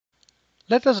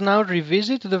Let us now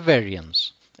revisit the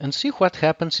variance and see what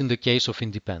happens in the case of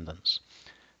independence.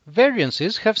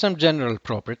 Variances have some general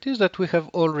properties that we have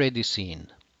already seen.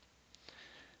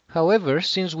 However,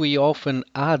 since we often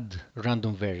add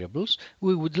random variables,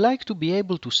 we would like to be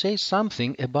able to say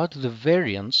something about the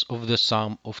variance of the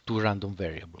sum of two random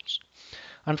variables.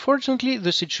 Unfortunately,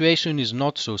 the situation is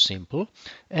not so simple,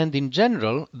 and in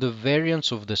general, the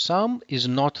variance of the sum is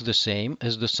not the same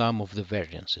as the sum of the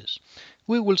variances.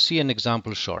 We will see an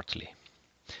example shortly.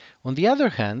 On the other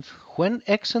hand, when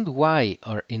x and y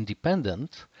are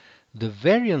independent, the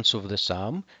variance of the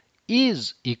sum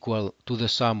is equal to the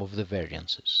sum of the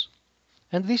variances.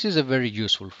 And this is a very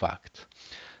useful fact.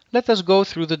 Let us go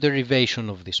through the derivation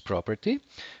of this property,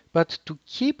 but to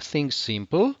keep things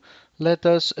simple, let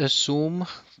us assume,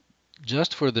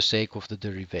 just for the sake of the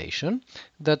derivation,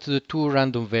 that the two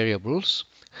random variables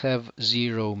have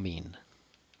zero mean.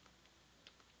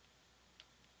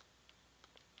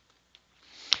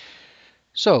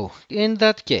 So, in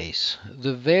that case,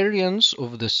 the variance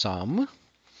of the sum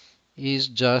is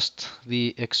just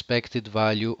the expected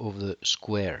value of the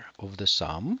square of the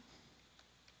sum.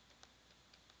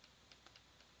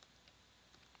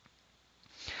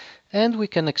 And we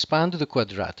can expand the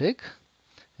quadratic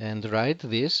and write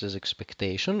this as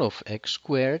expectation of x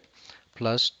squared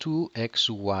plus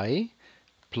 2xy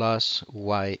plus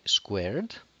y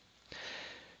squared.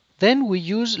 Then we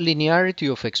use linearity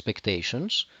of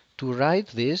expectations to write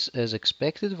this as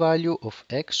expected value of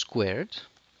x squared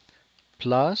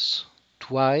plus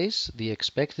twice the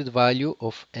expected value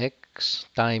of x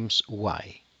times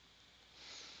y.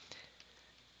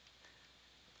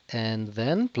 And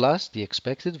then plus the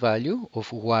expected value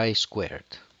of y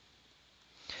squared.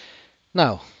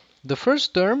 Now, the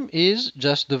first term is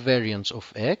just the variance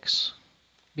of x,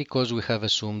 because we have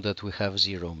assumed that we have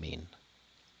zero mean.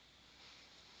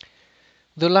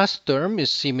 The last term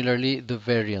is similarly the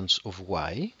variance of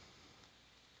y.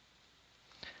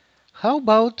 How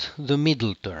about the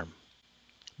middle term?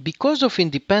 Because of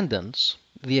independence,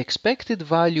 the expected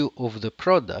value of the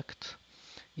product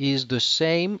is the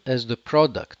same as the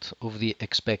product of the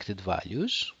expected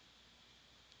values,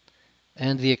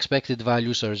 and the expected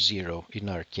values are zero in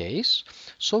our case.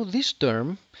 So this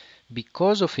term,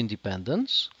 because of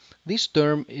independence, this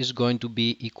term is going to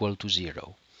be equal to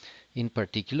zero. In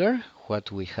particular,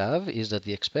 what we have is that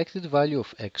the expected value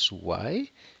of xy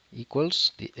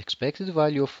equals the expected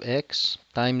value of x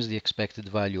times the expected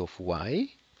value of y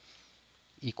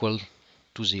equal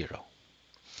to 0.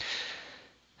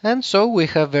 And so we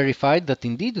have verified that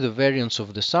indeed the variance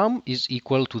of the sum is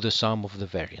equal to the sum of the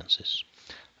variances.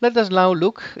 Let us now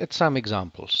look at some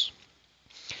examples.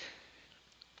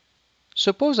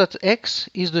 Suppose that x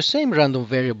is the same random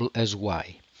variable as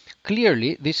y.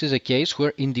 Clearly, this is a case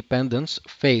where independence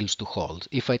fails to hold.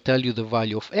 If I tell you the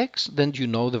value of x, then you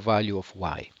know the value of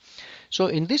y. So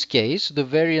in this case, the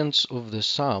variance of the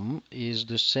sum is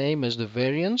the same as the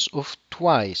variance of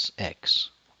twice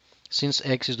x. Since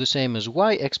x is the same as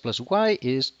y, x plus y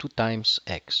is 2 times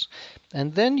x.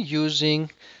 And then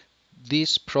using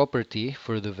this property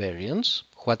for the variance,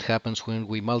 what happens when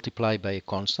we multiply by a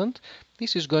constant,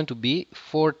 this is going to be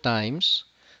 4 times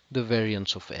the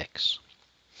variance of x.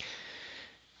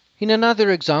 In another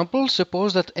example,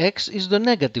 suppose that x is the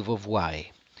negative of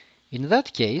y. In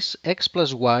that case, x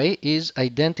plus y is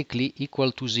identically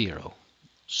equal to 0.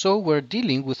 So we're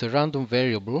dealing with a random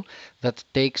variable that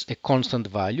takes a constant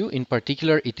value. In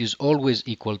particular, it is always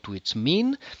equal to its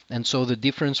mean, and so the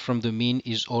difference from the mean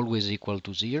is always equal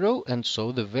to 0, and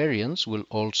so the variance will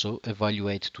also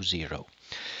evaluate to 0.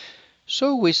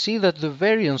 So we see that the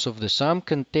variance of the sum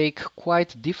can take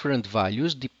quite different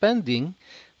values depending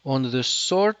on the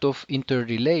sort of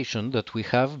interrelation that we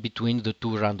have between the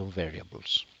two random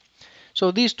variables. So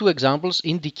these two examples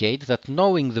indicate that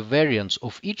knowing the variance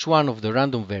of each one of the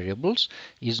random variables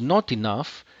is not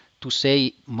enough to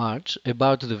say much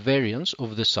about the variance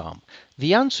of the sum.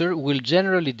 The answer will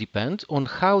generally depend on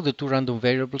how the two random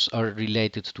variables are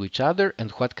related to each other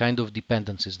and what kind of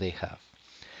dependencies they have.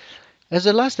 As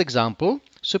a last example,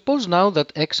 suppose now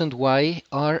that x and y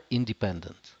are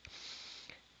independent.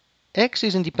 X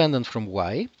is independent from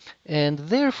y, and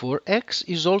therefore x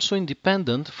is also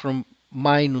independent from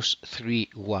minus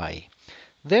 3y.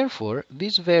 Therefore,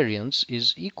 this variance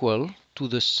is equal to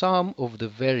the sum of the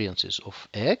variances of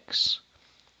x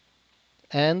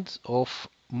and of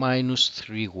minus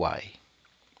 3y.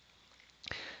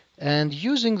 And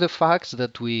using the facts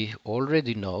that we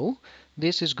already know,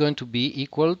 this is going to be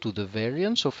equal to the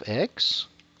variance of x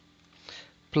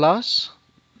plus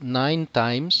 9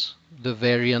 times the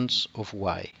variance of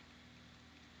y.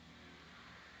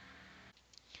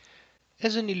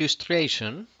 As an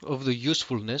illustration of the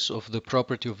usefulness of the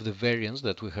property of the variance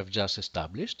that we have just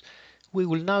established, we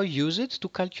will now use it to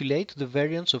calculate the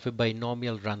variance of a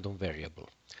binomial random variable.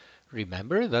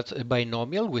 Remember that a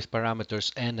binomial with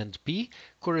parameters n and p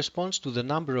corresponds to the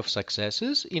number of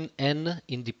successes in n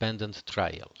independent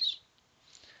trials.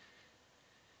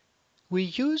 We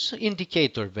use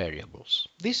indicator variables.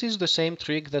 This is the same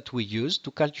trick that we used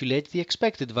to calculate the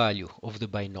expected value of the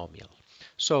binomial.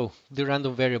 So the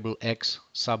random variable x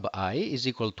sub I is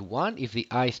equal to 1 if the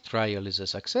ith trial is a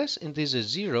success and is a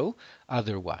 0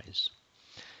 otherwise.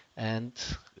 And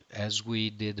as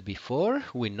we did before,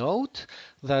 we note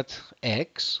that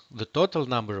x, the total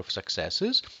number of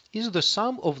successes, is the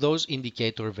sum of those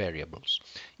indicator variables.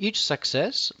 Each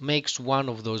success makes one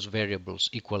of those variables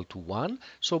equal to 1,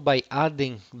 so by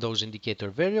adding those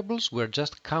indicator variables, we're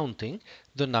just counting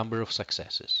the number of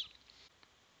successes.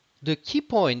 The key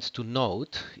point to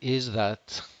note is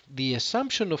that the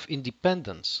assumption of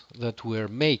independence that we're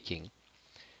making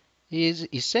is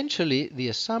essentially the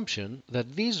assumption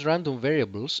that these random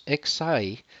variables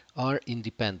xi are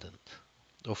independent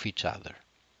of each other.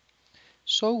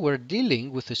 So we're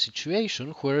dealing with a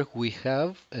situation where we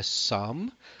have a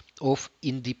sum of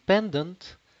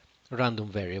independent random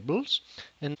variables,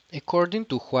 and according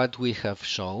to what we have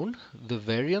shown, the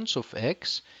variance of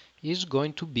x is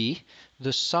going to be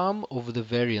the sum of the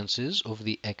variances of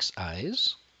the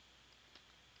xi's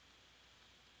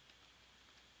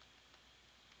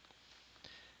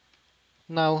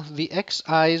Now, the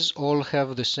xi's all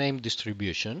have the same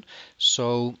distribution,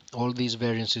 so all these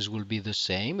variances will be the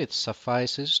same. It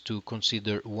suffices to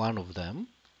consider one of them.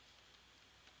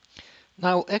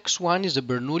 Now, x1 is a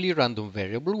Bernoulli random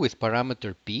variable with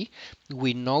parameter p.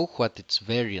 We know what its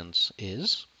variance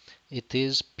is. It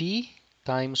is p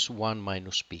times 1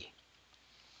 minus p.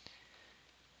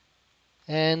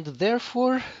 And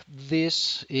therefore,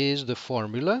 this is the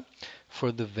formula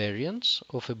for the variance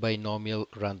of a binomial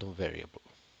random variable.